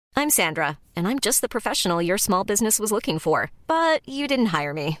I'm Sandra, and I'm just the professional your small business was looking for. But you didn't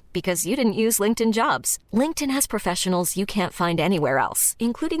hire me because you didn't use LinkedIn Jobs. LinkedIn has professionals you can't find anywhere else,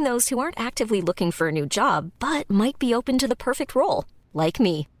 including those who aren't actively looking for a new job, but might be open to the perfect role, like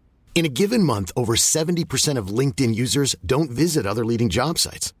me. In a given month, over 70% of LinkedIn users don't visit other leading job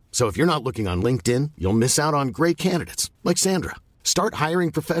sites. So if you're not looking on LinkedIn, you'll miss out on great candidates like Sandra. Start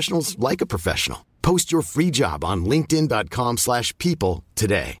hiring professionals like a professional. Post your free job on linkedin.com/people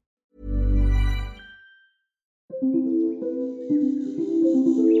today.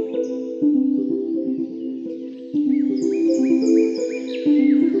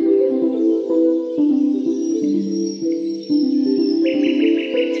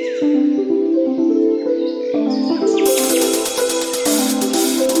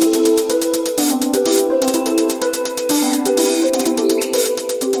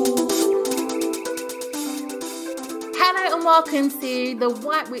 Welcome to the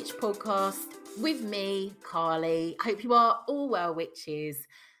White Witch podcast with me, Carly. I hope you are all well, witches.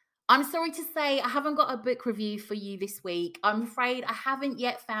 I'm sorry to say I haven't got a book review for you this week. I'm afraid I haven't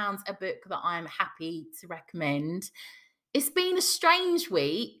yet found a book that I'm happy to recommend. It's been a strange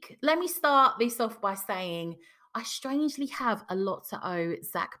week. Let me start this off by saying I strangely have a lot to owe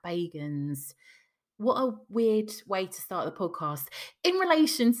Zach Bagans. What a weird way to start the podcast. In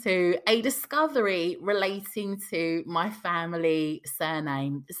relation to a discovery relating to my family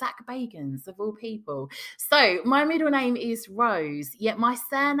surname, Zach Bagans, of all people. So my middle name is Rose, yet my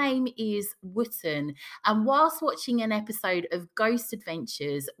surname is Wootton. And whilst watching an episode of Ghost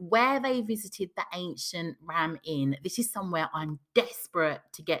Adventures where they visited the ancient Ram Inn, this is somewhere I'm desperate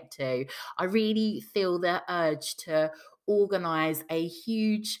to get to. I really feel the urge to organise a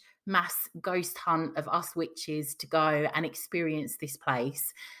huge mass ghost hunt of us witches to go and experience this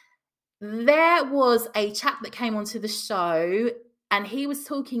place. There was a chap that came onto the show and he was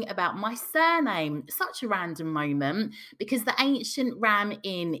talking about my surname. Such a random moment because the ancient Ram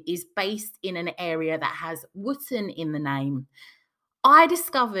Inn is based in an area that has Wootton in the name. I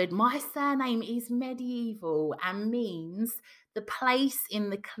discovered my surname is medieval and means the place in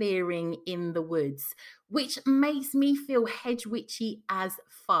the clearing in the woods, which makes me feel hedge witchy as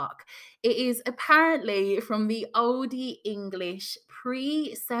fuck. It is apparently from the oldie English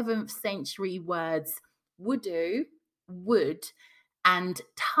pre-7th century words woodu, wood, and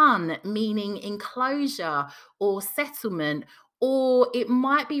ton, meaning enclosure or settlement, or it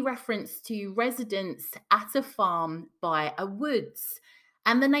might be reference to residence at a farm by a woods.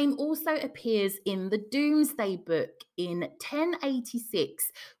 And the name also appears in the Domesday Book in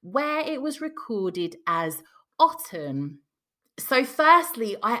 1086, where it was recorded as Otten. So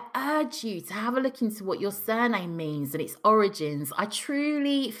firstly, I urge you to have a look into what your surname means and its origins. I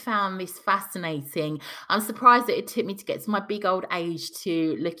truly found this fascinating. I'm surprised that it took me to get to my big old age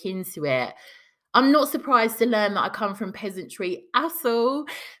to look into it. I'm not surprised to learn that I come from peasantry at all,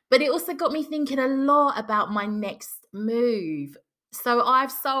 but it also got me thinking a lot about my next move. So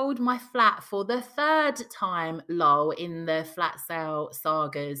I've sold my flat for the third time, lol, in the flat sale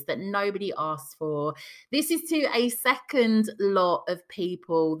sagas that nobody asked for. This is to a second lot of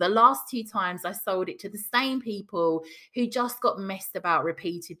people. The last two times I sold it to the same people who just got messed about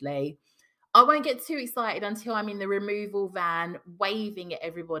repeatedly. I won't get too excited until I'm in the removal van waving at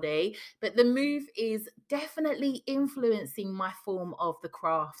everybody, but the move is definitely influencing my form of the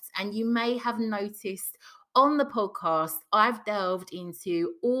craft. And you may have noticed on the podcast, I've delved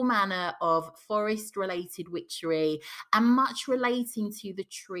into all manner of forest-related witchery and much relating to the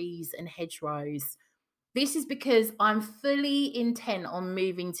trees and hedgerows. This is because I'm fully intent on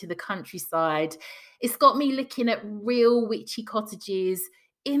moving to the countryside. It's got me looking at real witchy cottages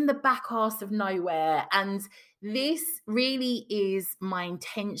in the back arse of nowhere. And this really is my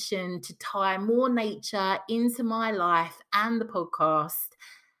intention to tie more nature into my life and the podcast.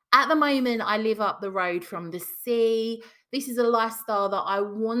 At the moment, I live up the road from the sea. This is a lifestyle that I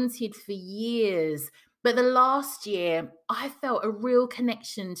wanted for years. But the last year, I felt a real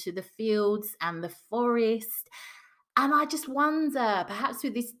connection to the fields and the forest. And I just wonder, perhaps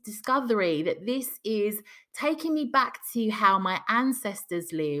with this discovery, that this is taking me back to how my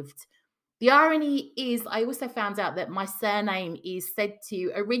ancestors lived. The irony is, I also found out that my surname is said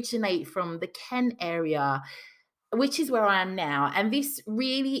to originate from the Kent area, which is where I am now. And this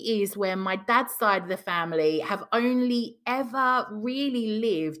really is where my dad's side of the family have only ever really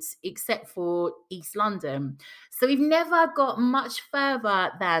lived, except for East London. So we've never got much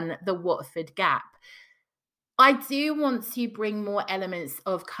further than the Watford Gap. I do want to bring more elements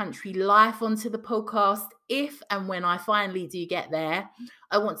of country life onto the podcast if and when I finally do get there.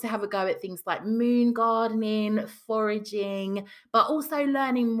 I want to have a go at things like moon gardening, foraging, but also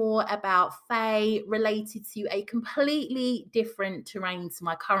learning more about fae related to a completely different terrain to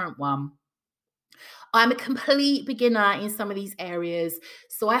my current one. I'm a complete beginner in some of these areas,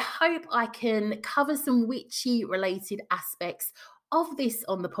 so I hope I can cover some witchy related aspects of this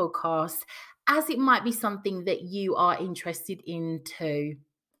on the podcast, as it might be something that you are interested in too.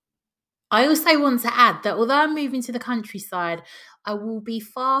 I also want to add that although I'm moving to the countryside, I will be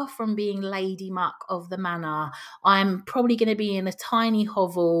far from being Lady Muck of the manor. I'm probably going to be in a tiny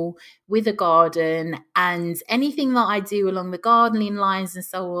hovel with a garden, and anything that I do along the gardening lines and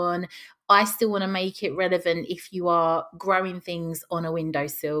so on, I still want to make it relevant if you are growing things on a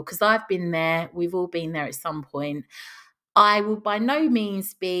windowsill, because I've been there, we've all been there at some point. I will by no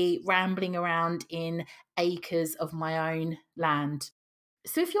means be rambling around in acres of my own land.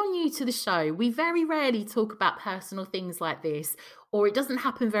 So if you're new to the show, we very rarely talk about personal things like this, or it doesn't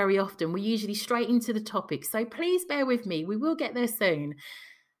happen very often. We're usually straight into the topic. So please bear with me. We will get there soon.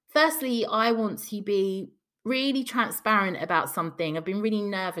 Firstly, I want to be really transparent about something. I've been really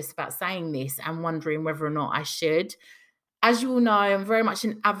nervous about saying this and wondering whether or not I should. As you all know, I'm very much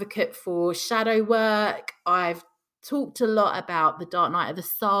an advocate for shadow work. I've talked a lot about the dark night of the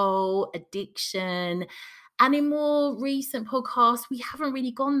soul, addiction, and in more recent podcasts, we haven't really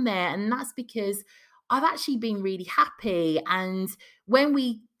gone there. And that's because I've actually been really happy. And when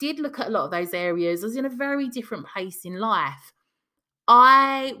we did look at a lot of those areas, I was in a very different place in life.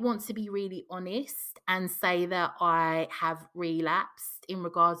 I want to be really honest and say that I have relapsed in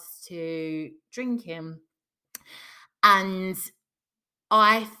regards to drinking. And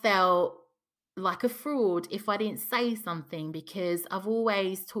I felt like a fraud if I didn't say something, because I've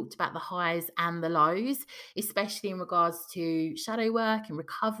always talked about the highs and the lows, especially in regards to shadow work and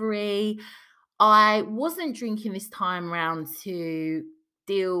recovery. I wasn't drinking this time around to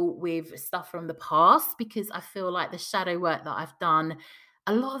deal with stuff from the past, because I feel like the shadow work that I've done,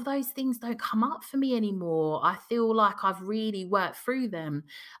 a lot of those things don't come up for me anymore. I feel like I've really worked through them.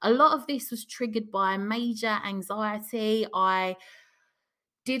 A lot of this was triggered by major anxiety. I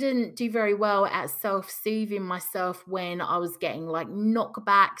didn't do very well at self-soothing myself when I was getting like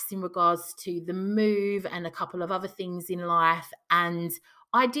knockbacks in regards to the move and a couple of other things in life. And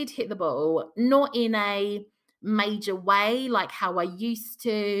I did hit the bottle, not in a major way like how I used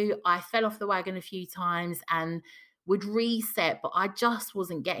to. I fell off the wagon a few times and would reset, but I just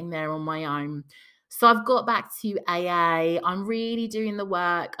wasn't getting there on my own. So I've got back to AA. I'm really doing the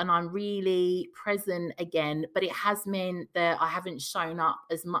work and I'm really present again, but it has meant that I haven't shown up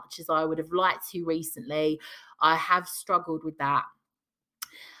as much as I would have liked to recently. I have struggled with that.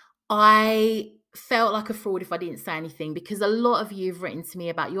 I felt like a fraud if I didn't say anything, because a lot of you have written to me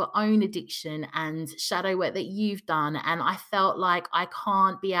about your own addiction and shadow work that you've done. And I felt like I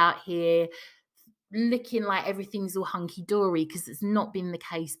can't be out here looking like everything's all hunky-dory, because it's not been the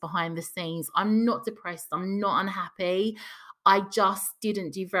case behind the scenes. I'm not depressed. I'm not unhappy. I just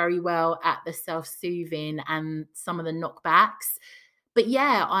didn't do very well at the self-soothing and some of the knockbacks. But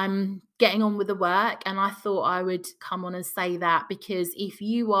yeah, I'm getting on with the work, and I thought I would come on and say that, because if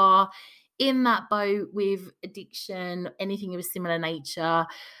you are in that boat with addiction, anything of a similar nature,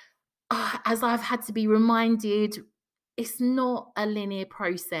 as I've had to be reminded, it's not a linear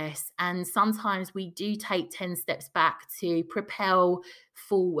process, and sometimes we do take 10 steps back to propel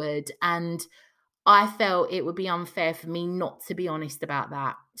forward, and I felt it would be unfair for me not to be honest about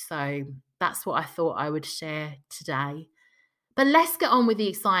that. So that's what I thought I would share today. But let's get on with the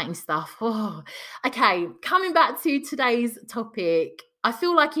exciting stuff. Okay, coming back to today's topic, I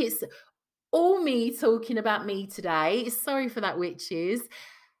feel like it's all me talking about me today. Sorry for that, witches.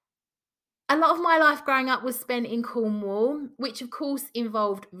 A lot of my life growing up was spent in Cornwall, which of course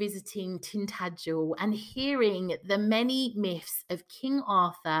involved visiting Tintagel and hearing the many myths of King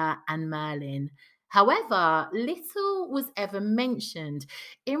Arthur and Merlin. However, little was ever mentioned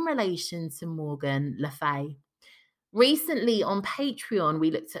in relation to Morgan Le Fay. Recently on Patreon,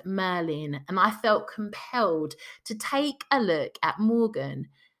 we looked at Merlin, and I felt compelled to take a look at Morgan,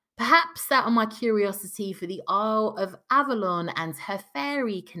 perhaps out of my curiosity for the Isle of Avalon and her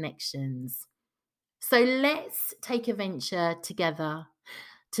fairy connections. So let's take a venture together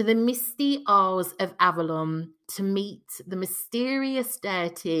to the misty Isles of Avalon to meet the mysterious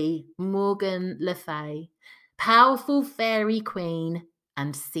deity Morgan Le Fay, powerful fairy queen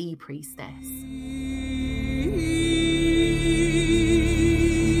and sea priestess.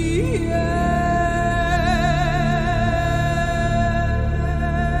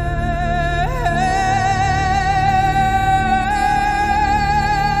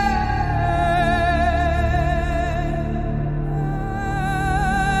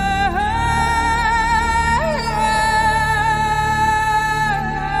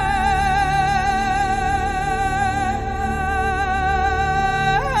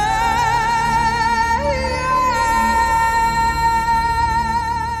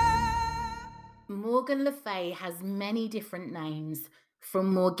 Fay has many different names,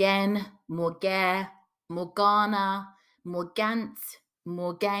 from Morgane, Morgaire, Morgana, Morgant,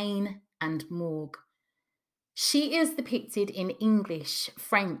 Morgaine, and Morg. She is depicted in English,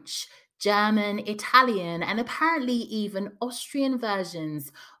 French, German, Italian, and apparently even Austrian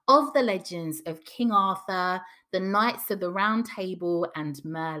versions of the legends of King Arthur, the Knights of the Round Table, and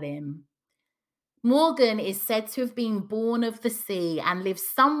Merlin. Morgan is said to have been born of the sea and lived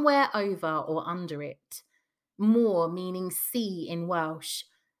somewhere over or under it. Mor meaning sea in Welsh.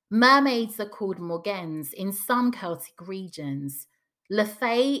 Mermaids are called Morgaines in some Celtic regions. Le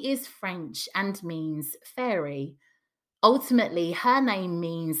Fay is French and means fairy. Ultimately, her name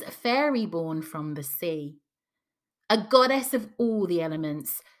means fairy born from the sea. A goddess of all the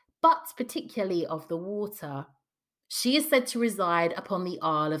elements, but particularly of the water. She is said to reside upon the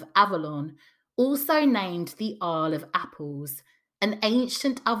Isle of Avalon, also named the Isle of Apples, an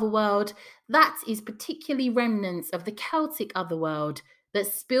ancient otherworld that is particularly remnants of the Celtic otherworld that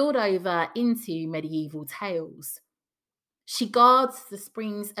spilled over into medieval tales. She guards the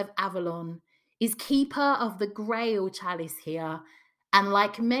springs of Avalon, is keeper of the Grail chalice here, and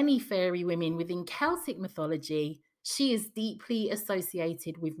like many fairy women within Celtic mythology, she is deeply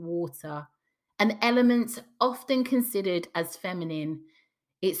associated with water, an element often considered as feminine.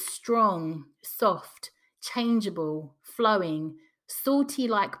 It's strong, soft, changeable, flowing, salty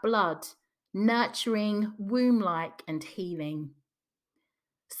like blood, nurturing, womb-like, and healing.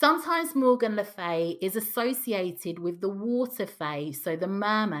 Sometimes Morgan Le Fay is associated with the water fae, so the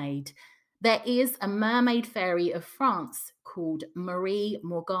mermaid. There is a mermaid fairy of France called Marie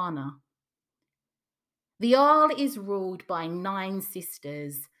Morgana. The Isle is ruled by 9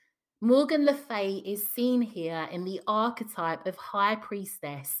 sisters. Morgan Le Fay is seen here in the archetype of High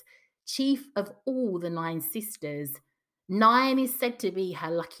Priestess, chief of all the 9 sisters. 9 is said to be her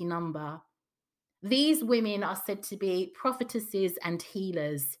lucky number. These women are said to be prophetesses and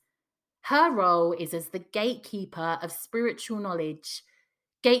healers. Her role is as the gatekeeper of spiritual knowledge,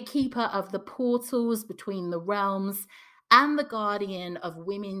 gatekeeper of the portals between the realms, and the guardian of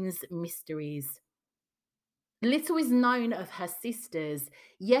women's mysteries. Little is known of her sisters,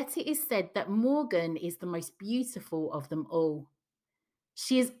 yet it is said that Morgan is the most beautiful of them all.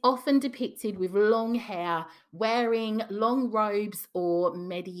 She is often depicted with long hair, wearing long robes or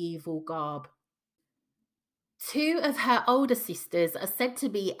medieval garb. 2 of her older sisters are said to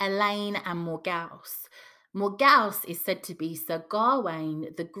be Elaine and Morgause. Morgause is said to be Sir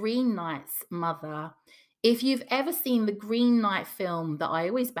Gawain, the Green Knight's mother. If you've ever seen the Green Knight film that I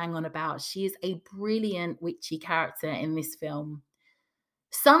always bang on about, she is a brilliant witchy character in this film.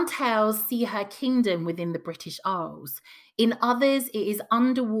 Some tales see her kingdom within the British Isles. In others, it is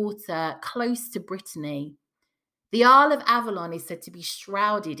underwater, close to Brittany. The Isle of Avalon is said to be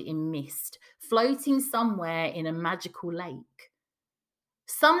shrouded in mist, floating somewhere in a magical lake.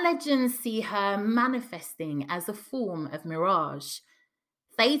 Some legends see her manifesting as a form of mirage.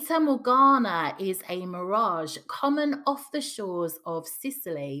 Fata Morgana is a mirage common off the shores of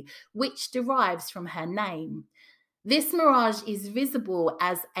Sicily, which derives from her name. This mirage is visible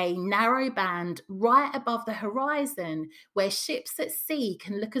as a narrow band right above the horizon, where ships at sea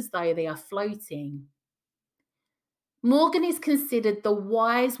can look as though they are floating. Morgan is considered the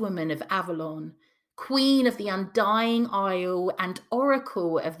wise woman of Avalon, queen of the undying isle and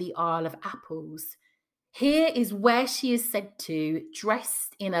oracle of the Isle of Apples. Here is where she is said to,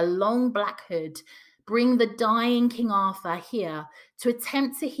 dressed in a long black hood, bring the dying King Arthur here to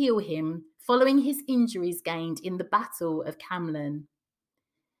attempt to heal him following his injuries gained in the Battle of Camlan.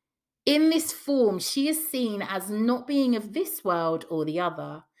 In this form, she is seen as not being of this world or the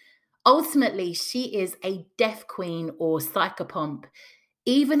other. Ultimately, she is a death queen or psychopomp.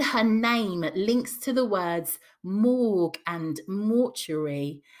 Even her name links to the words morgue and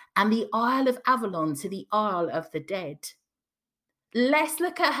mortuary, and the Isle of Avalon to the Isle of the Dead. Let's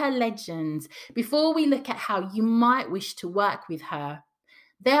look at her legends before we look at how you might wish to work with her.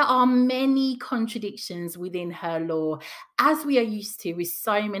 There are many contradictions within her lore, as we are used to with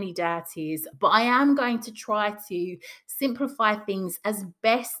so many deities, but I am going to try to simplify things as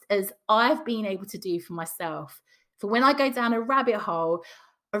best as I've been able to do for myself. For when I go down a rabbit hole,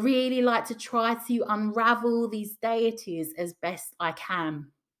 I really like to try to unravel these deities as best I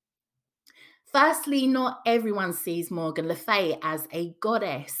can. Firstly, not everyone sees Morgan Le Fay as a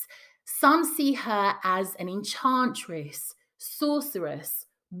goddess. Some see her as an enchantress, sorceress,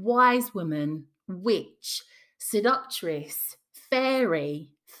 wise woman, witch, seductress,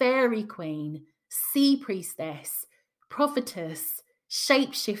 fairy, fairy queen, sea priestess, prophetess,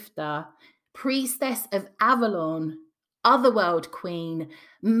 shapeshifter, priestess of Avalon, Otherworld Queen,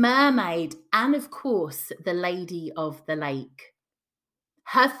 Mermaid, and of course, the Lady of the Lake.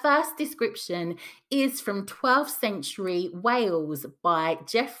 Her first description is from 12th century Wales by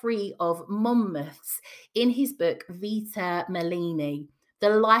Geoffrey of Monmouth in his book Vita Merlini, The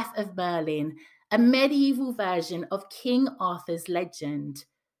Life of Merlin, a medieval version of King Arthur's legend.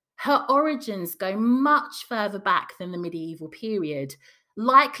 Her origins go much further back than the medieval period,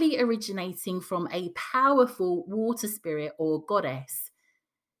 likely originating from a powerful water spirit or goddess.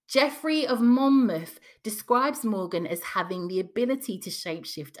 Geoffrey of Monmouth describes Morgan as having the ability to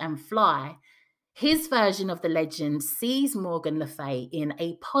shapeshift and fly. His version of the legend sees Morgan Le Fay in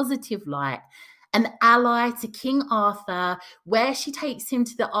a positive light, an ally to King Arthur, where she takes him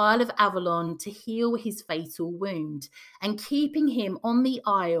to the Isle of Avalon to heal his fatal wound, and keeping him on the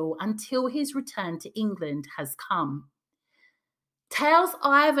isle until his return to England has come. Tales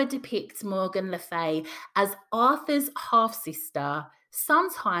either depict Morgan Le Fay as Arthur's half-sister,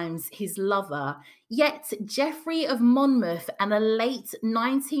 sometimes his lover, yet Geoffrey of Monmouth and a late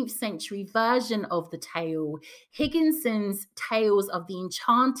 19th century version of the tale, Higginson's Tales of the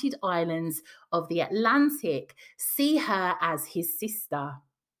Enchanted Islands of the Atlantic, see her as his sister.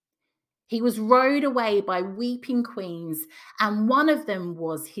 He was rowed away by weeping queens, and one of them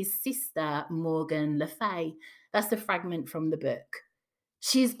was his sister, Morgan Le Fay. That's the fragment from the book.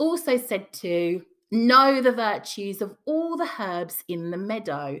 She is also said to know the virtues of all the herbs in the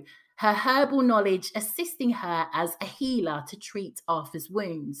meadow, her herbal knowledge assisting her as a healer to treat Arthur's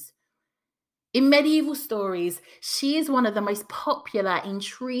wounds. In medieval stories, she is one of the most popular,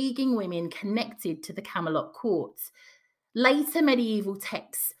 intriguing women connected to the Camelot court. Later medieval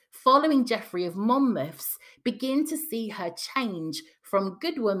texts following Geoffrey of Monmouth's begin to see her change from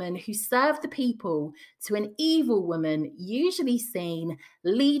good woman who served the people to an evil woman, usually seen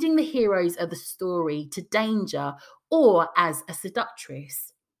leading the heroes of the story to danger or as a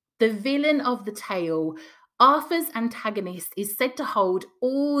seductress. The villain of the tale, Arthur's antagonist, is said to hold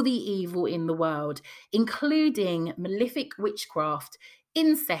all the evil in the world, including malefic witchcraft,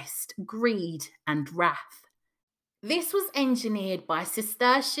 incest, greed, and wrath. This was engineered by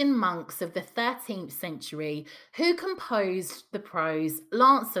Cistercian monks of the 13th century who composed the prose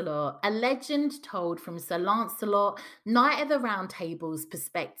Lancelot, a legend told from Sir Lancelot, Knight of the Round Table's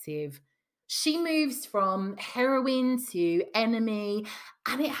perspective. She moves from heroine to enemy,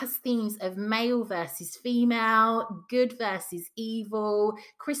 and it has themes of male versus female, good versus evil,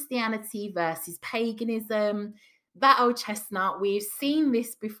 Christianity versus paganism. That old chestnut, we've seen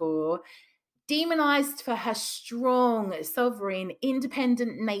this before. Demonized for her strong, sovereign,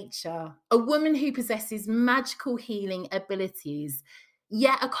 independent nature, a woman who possesses magical healing abilities.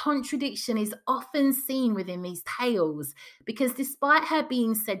 Yet a contradiction is often seen within these tales, because despite her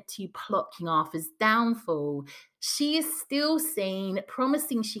being said to plot King Arthur's downfall, she is still seen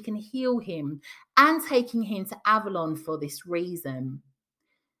promising she can heal him and taking him to Avalon for this reason.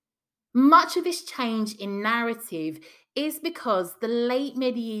 Much of this change in narrative is because the late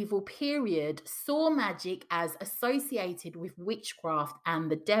medieval period saw magic as associated with witchcraft and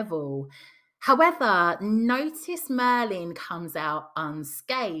the devil. However, notice Merlin comes out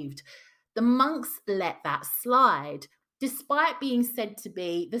unscathed. The monks let that slide. Despite being said to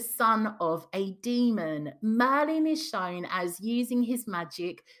be the son of a demon, Merlin is shown as using his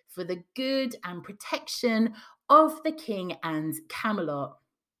magic for the good and protection of the king and Camelot.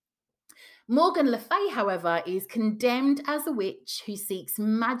 Morgan Le Fay, however, is condemned as a witch who seeks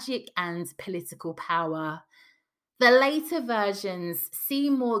magic and political power. The later versions see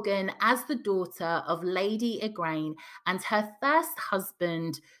Morgan as the daughter of Lady Igraine and her first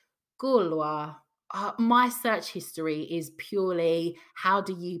husband, Gorlois. My search history is purely how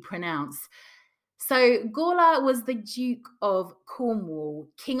do you pronounce. So Gorlois was the Duke of Cornwall.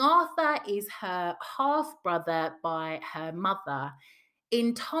 King Arthur is her half-brother by her mother.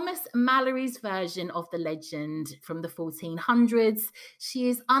 In Thomas Mallory's version of the legend from the 1400s, she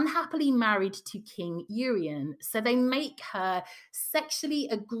is unhappily married to King Urien. So they make her sexually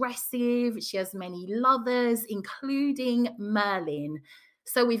aggressive. She has many lovers, including Merlin.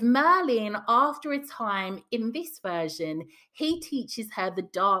 So with Merlin, after a time in this version, he teaches her the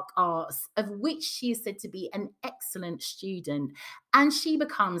dark arts, of which she is said to be an excellent student, and she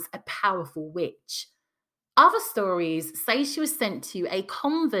becomes a powerful witch. Other stories say she was sent to a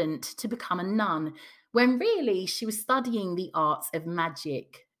convent to become a nun, when really she was studying the arts of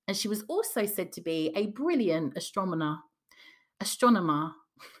magic. And she was also said to be a brilliant astronomer.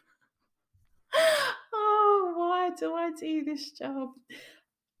 Oh, why do I do this job?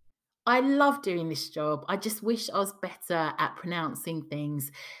 I love doing this job. I just wish I was better at pronouncing things.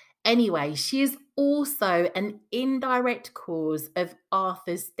 Anyway, she is also an indirect cause of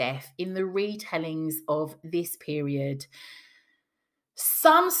Arthur's death in the retellings of this period.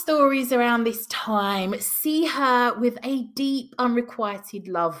 Some stories around this time see her with a deep, unrequited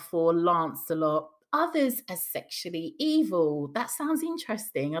love for Lancelot, others as sexually evil. That sounds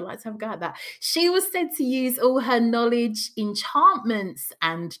interesting. I'd like to have a go at that. She was said to use all her knowledge, enchantments,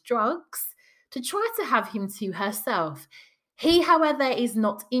 and drugs to try to have him to herself. He, however, is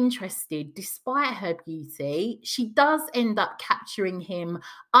not interested. Despite her beauty, she does end up capturing him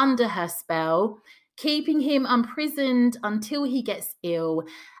under her spell, keeping him imprisoned until he gets ill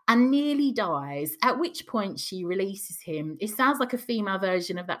and nearly dies, at which point she releases him. It sounds like a female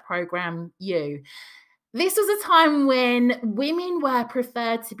version of that program, You. This was a time when women were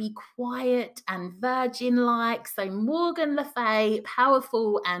preferred to be quiet and virgin-like. So Morgan Le Fay,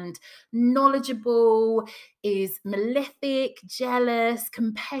 powerful and knowledgeable, is malefic, jealous,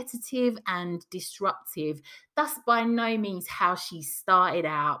 competitive, and disruptive. That's by no means how she started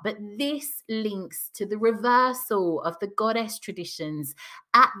out, but this links to the reversal of the goddess traditions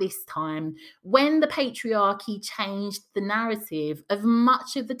at this time, when the patriarchy changed the narrative of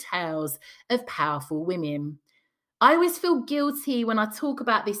much of the tales of powerful women. I always feel guilty when I talk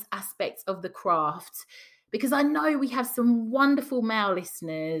about this aspect of the craft, because I know we have some wonderful male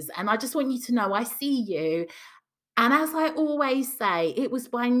listeners, and I just want you to know I see you. And as I always say, it was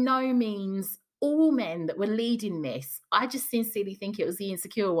by no means all men that were leading this. I just sincerely think it was the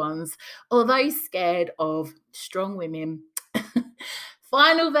insecure ones, or those scared of strong women.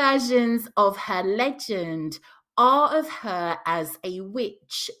 Final versions of her legend are of her as a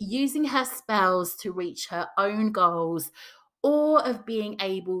witch, using her spells to reach her own goals, or of being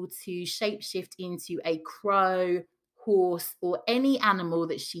able to shapeshift into a crow, horse, or any animal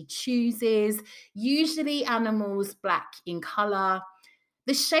that she chooses, usually animals black in colour.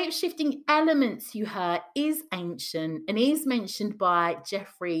 The shape-shifting element to her is ancient and is mentioned by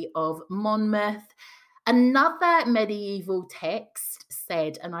Geoffrey of Monmouth. Another medieval text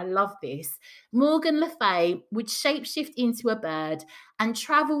said, and I love this, Morgan Le Fay would shapeshift into a bird and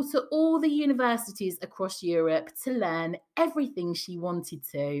travel to all the universities across Europe to learn everything she wanted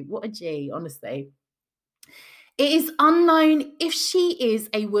to. What a G, honestly. It is unknown if she is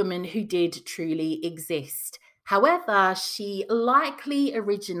a woman who did truly exist. However, she likely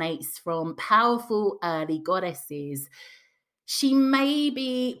originates from powerful early goddesses. She may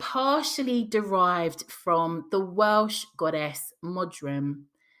be partially derived from the Welsh goddess Modron.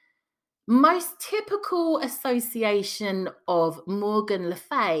 Most typical association of Morgan Le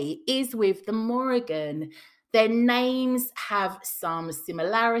Fay is with the Morrigan. Their names have some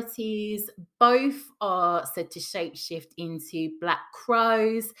similarities. Both are said to shapeshift into black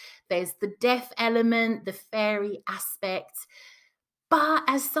crows. There's the death element, the fairy aspect. But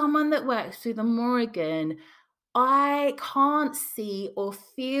as someone that works with the Morrigan, I can't see or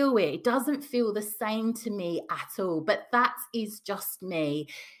feel it. It doesn't feel the same to me at all, but that is just me.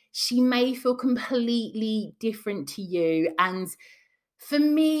 She may feel completely different to you. And for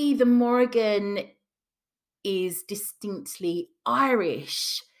me, the Morrigan is distinctly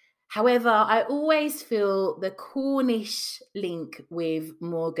Irish. However, I always feel the Cornish link with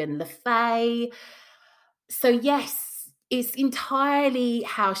Morgan Le Fay. So yes, it's entirely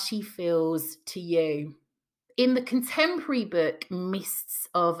how she feels to you. In the contemporary book, Mists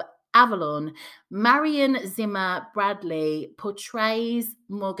of Avalon, Marion Zimmer Bradley portrays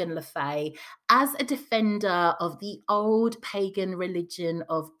Morgan Le Fay as a defender of the old pagan religion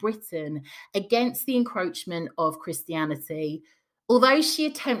of Britain against the encroachment of Christianity. Although she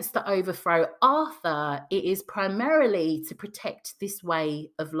attempts to overthrow Arthur, it is primarily to protect this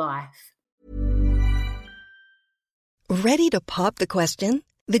way of life. Ready to pop the question?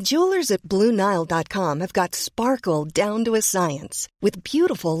 The jewelers at BlueNile.com have got sparkle down to a science with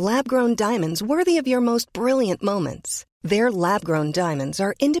beautiful lab-grown diamonds worthy of your most brilliant moments. Their lab-grown diamonds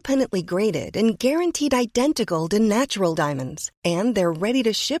are independently graded and guaranteed identical to natural diamonds, and they're ready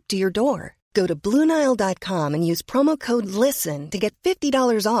to ship to your door. Go to BlueNile.com and use promo code LISTEN to get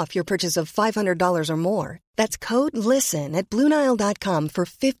 $50 off your purchase of $500 or more. That's code LISTEN at BlueNile.com for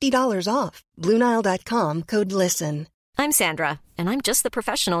 $50 off. BlueNile.com, code LISTEN. I'm Sandra, and I'm just the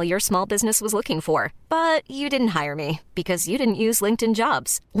professional your small business was looking for. But you didn't hire me because you didn't use LinkedIn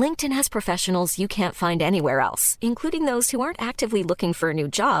Jobs. LinkedIn has professionals you can't find anywhere else, including those who aren't actively looking for a new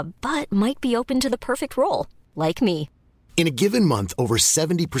job, but might be open to the perfect role, like me. In a given month, over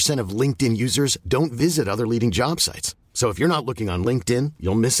 70% of LinkedIn users don't visit other leading job sites. So if you're not looking on LinkedIn,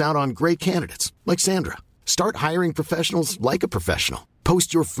 you'll miss out on great candidates like Sandra. Start hiring professionals like a professional.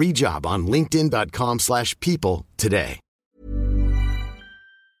 Post your free job on linkedin.com/people today.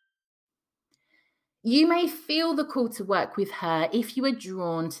 You may feel the call to work with her if you are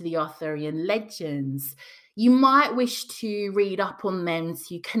drawn to the Arthurian legends. You might wish to read up on them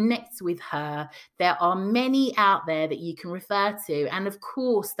to connect with her. There are many out there that you can refer to, and of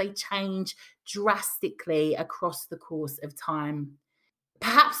course, they change drastically across the course of time.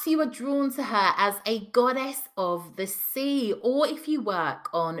 Perhaps you are drawn to her as a goddess of the sea, or if you work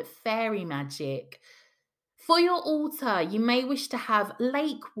on fairy magic. For your altar, you may wish to have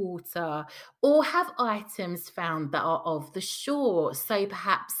lake water or have items found that are of the shore. So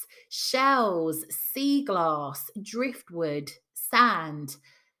perhaps shells, sea glass, driftwood, sand.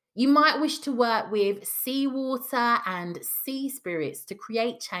 You might wish to work with seawater and sea spirits to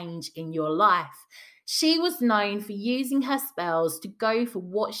create change in your life. She was known for using her spells to go for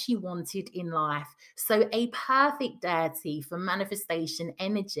what she wanted in life. So a perfect deity for manifestation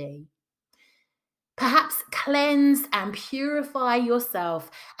energy. Perhaps cleanse and purify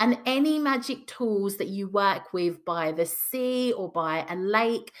yourself and any magic tools that you work with by the sea or by a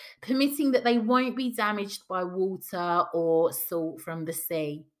lake, permitting that they won't be damaged by water or salt from the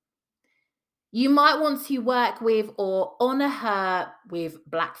sea. You might want to work with or honor her with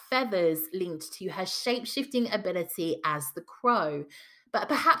black feathers linked to her shape-shifting ability as the crow, but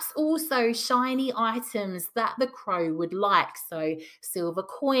perhaps also shiny items that the crow would like, so silver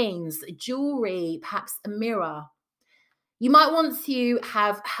coins, jewelry, perhaps a mirror. You might want to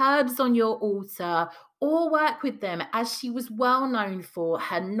have herbs on your altar or work with them, as she was well known for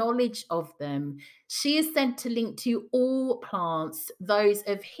her knowledge of them. She is said to link to all plants, those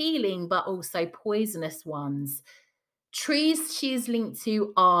of healing but also poisonous ones. Trees she is linked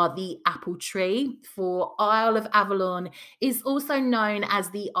to are the apple tree, for Isle of Avalon is also known as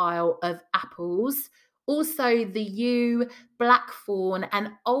the Isle of Apples. Also, the yew, blackthorn, and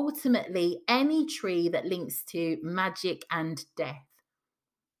ultimately any tree that links to magic and death.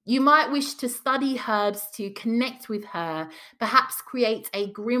 You might wish to study herbs to connect with her, perhaps create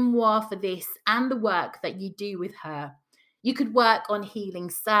a grimoire for this and the work that you do with her. You could work on healing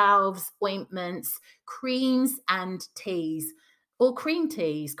salves, ointments, creams, and teas, or cream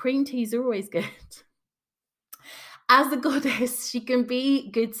teas. Cream teas are always good. As a goddess, she can be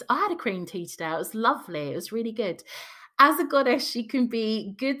good. I had a cream tea today. It was lovely. It was really good. As a goddess, she can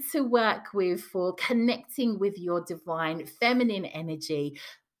be good to work with for connecting with your divine feminine energy,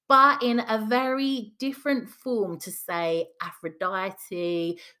 but in a very different form to, say,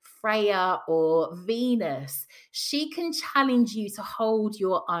 Aphrodite, Freya, or Venus. She can challenge you to hold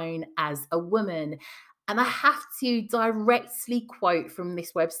your own as a woman. And I have to directly quote from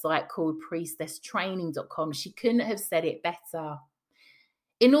this website called priestesstraining.com. She couldn't have said it better.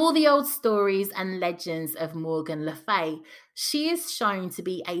 In all the old stories and legends of Morgan Le Fay, she is shown to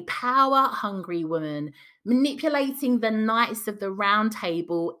be a power-hungry woman, manipulating the knights of the round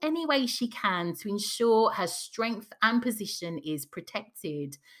table any way she can to ensure her strength and position is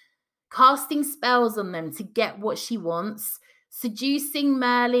protected, casting spells on them to get what she wants, seducing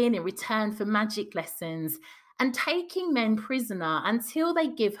Merlin in return for magic lessons, and taking men prisoner until they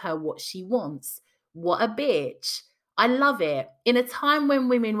give her what she wants. What a bitch. I love it. In a time when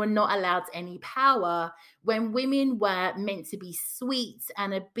women were not allowed any power, when women were meant to be sweet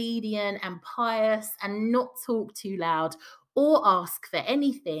and obedient and pious and not talk too loud or ask for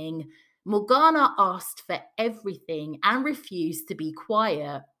anything, Morgana asked for everything and refused to be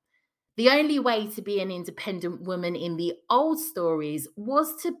quiet. The only way to be an independent woman in the old stories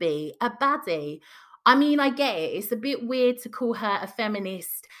was to be a baddie. I mean, I get it. It's a bit weird to call her a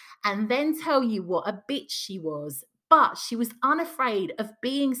feminist and then tell you what a bitch she was. But she was unafraid of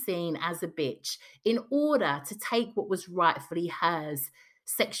being seen as a bitch in order to take what was rightfully hers.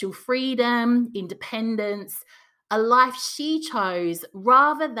 Sexual freedom, independence, a life she chose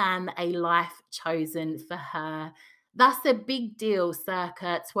rather than a life chosen for her. That's a big deal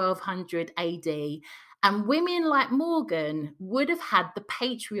circa 1200 AD. And women like Morgan would have had the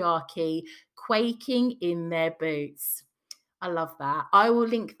patriarchy quaking in their boots. I love that. I will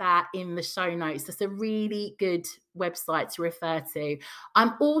link that in the show notes. That's a really good website to refer to.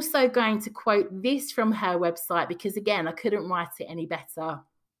 I'm also going to quote this from her website because, again, I couldn't write it any better.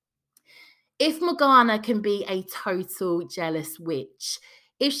 If Morgana can be a total jealous witch,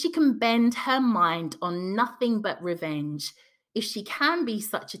 if she can bend her mind on nothing but revenge, if she can be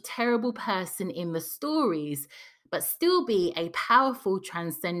such a terrible person in the stories, but still be a powerful,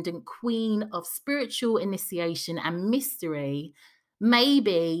 transcendent queen of spiritual initiation and mystery,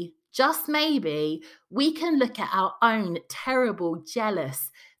 maybe, just maybe, we can look at our own terrible,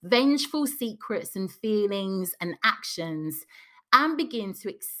 jealous, vengeful secrets and feelings and actions and begin to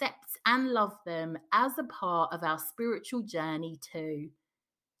accept and love them as a part of our spiritual journey too.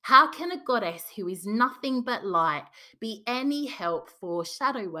 How can a goddess who is nothing but light be any help for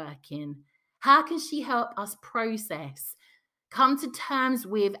shadow working? How can she help us process, come to terms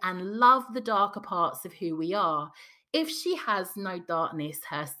with, and love the darker parts of who we are if she has no darkness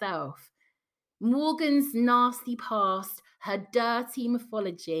herself? Morgan's nasty past, her dirty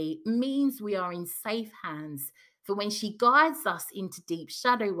mythology, means we are in safe hands for when she guides us into deep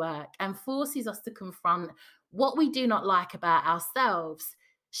shadow work and forces us to confront what we do not like about ourselves.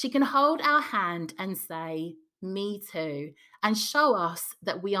 She can hold our hand and say, "Me too," and show us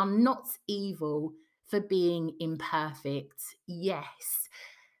that we are not evil for being imperfect. Yes.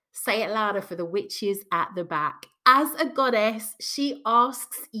 Say it louder for the witches at the back. As a goddess, she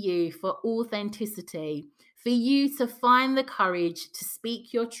asks you for authenticity, for you to find the courage to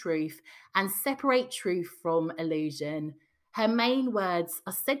speak your truth and separate truth from illusion. Her main words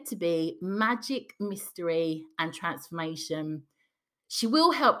are said to be magic, mystery, and transformation. She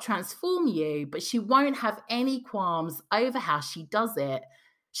will help transform you, but she won't have any qualms over how she does it.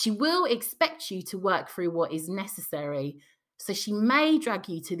 She will expect you to work through what is necessary, so she may drag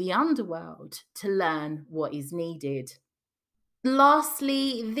you to the underworld to learn what is needed.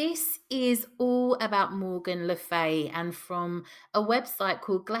 Lastly, this is all about Morgan Le Fay and from a website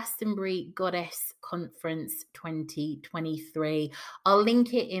called Glastonbury Goddess Conference 2023. I'll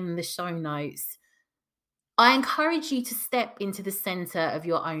link it in the show notes. I encourage you to step into the center of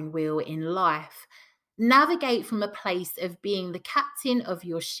your own wheel in life. Navigate from a place of being the captain of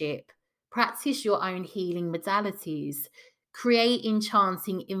your ship. Practice your own healing modalities. Create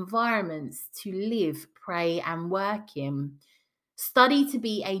enchanting environments to live, pray, and work in. Study to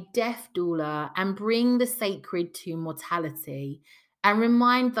be a death doula and bring the sacred to mortality. And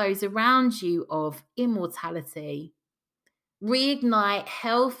remind those around you of immortality. Reignite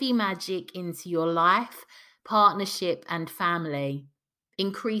healthy magic into your life, partnership, and family.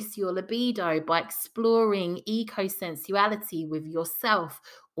 Increase your libido by exploring eco-sensuality with yourself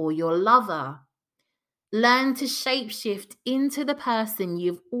or your lover. Learn to shapeshift into the person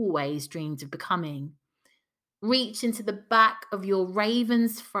you've always dreamed of becoming. Reach into the back of your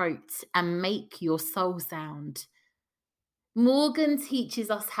raven's throat and make your soul sound. Morgan teaches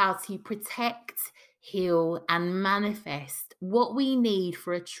us how to protect, heal, and manifest what we need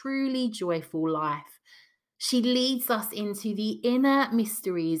for a truly joyful life. She leads us into the inner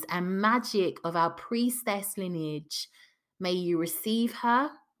mysteries and magic of our priestess lineage. May you receive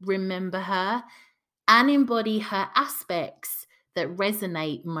her, remember her, and embody her aspects that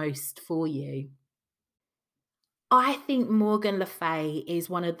resonate most for you. I think Morgan Le Fay is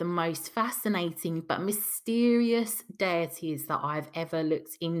one of the most fascinating but mysterious deities that I've ever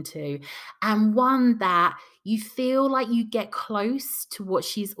looked into, and one that you feel like you get close to what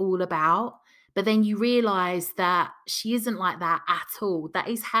she's all about, but then you realize that she isn't like that at all. That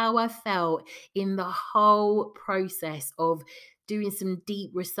is how I felt in the whole process of doing some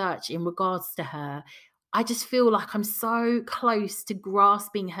deep research in regards to her. I just feel like I'm so close to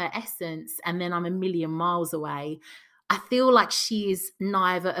grasping her essence, and then I'm a million miles away. I feel like she is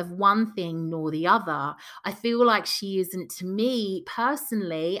neither of one thing nor the other. I feel like she isn't, to me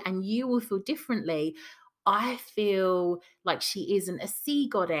personally, and you will feel differently. I feel like she isn't a sea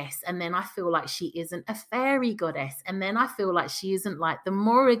goddess, and then I feel like she isn't a fairy goddess, and then I feel like she isn't like the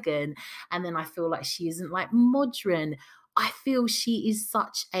Morrigan, and then I feel like she isn't like Modron. I feel she is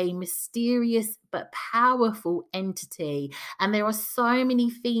such a mysterious but powerful entity. And there are so many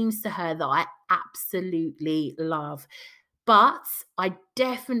themes to her that I absolutely love. But I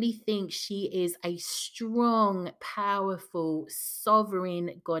definitely think she is a strong, powerful,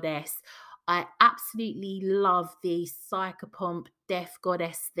 sovereign goddess. I absolutely love the psychopomp death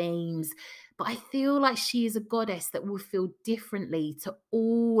goddess themes, but I feel like she is a goddess that will feel differently to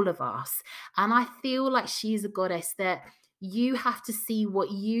all of us. And I feel like she is a goddess that you have to see what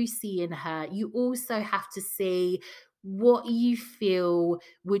you see in her. You also have to see what you feel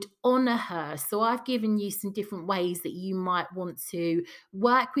would honor her. So I've given you some different ways that you might want to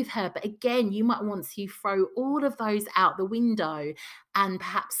work with her. But again, you might want to throw all of those out the window and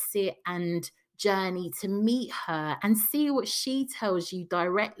perhaps sit and journey to meet her and see what she tells you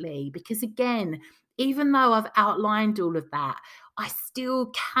directly. Because again, even though I've outlined all of that, I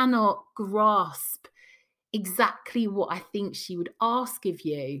still cannot grasp exactly what I think she would ask of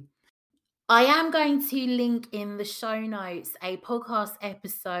you. I am going to link in the show notes a podcast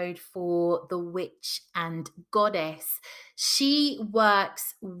episode for The Witch and Goddess. She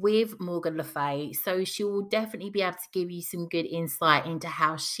works with Morgan Le Fay, so she will definitely be able to give you some good insight into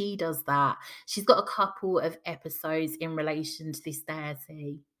how she does that. She's got a couple of episodes in relation to this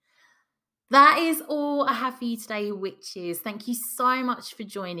deity. That is all I have for you today, witches. Thank you so much for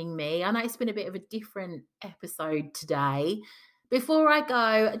joining me. I know it's been a bit of a different episode today. Before I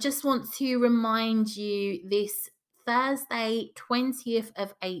go, I just want to remind you this Thursday, 20th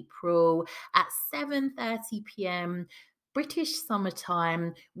of April at 7:30 p.m. British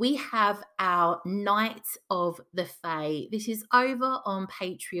summertime, we have our Night of the Fae. This is over on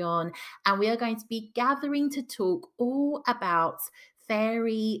Patreon, and we are going to be gathering to talk all about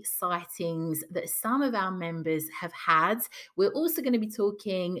fairy sightings that some of our members have had. We're also going to be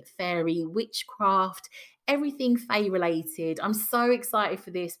talking fairy witchcraft, everything Fae related. I'm so excited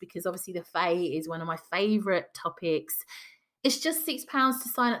for this because obviously the Fae is one of my favourite topics. It's just £6 to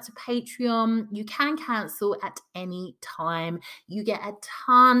sign up to Patreon. You can cancel at any time. You get a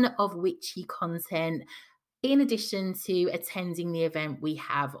ton of witchy content in addition to attending the event we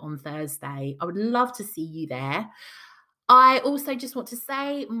have on Thursday. I would love to see you there. I also just want to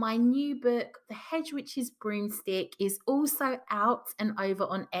say my new book, The Hedge Witch's Broomstick, is also out and over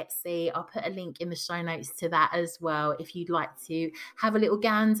on Etsy. I'll put a link in the show notes to that as well if you'd like to have a little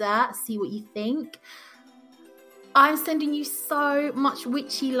gander, see what you think. I'm sending you so much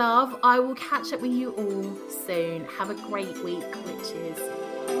witchy love. I will catch up with you all soon. Have a great week, witches.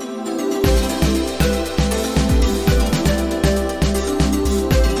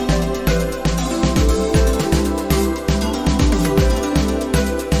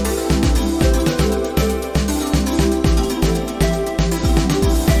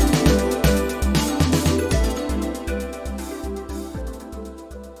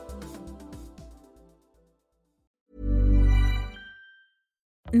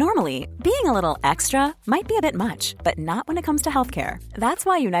 Normally, being a little extra might be a bit much, but not when it comes to healthcare. That's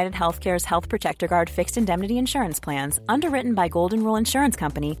why United Healthcare's Health Protector Guard fixed indemnity insurance plans, underwritten by Golden Rule Insurance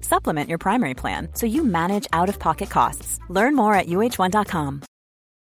Company, supplement your primary plan so you manage out-of-pocket costs. Learn more at UH1.com.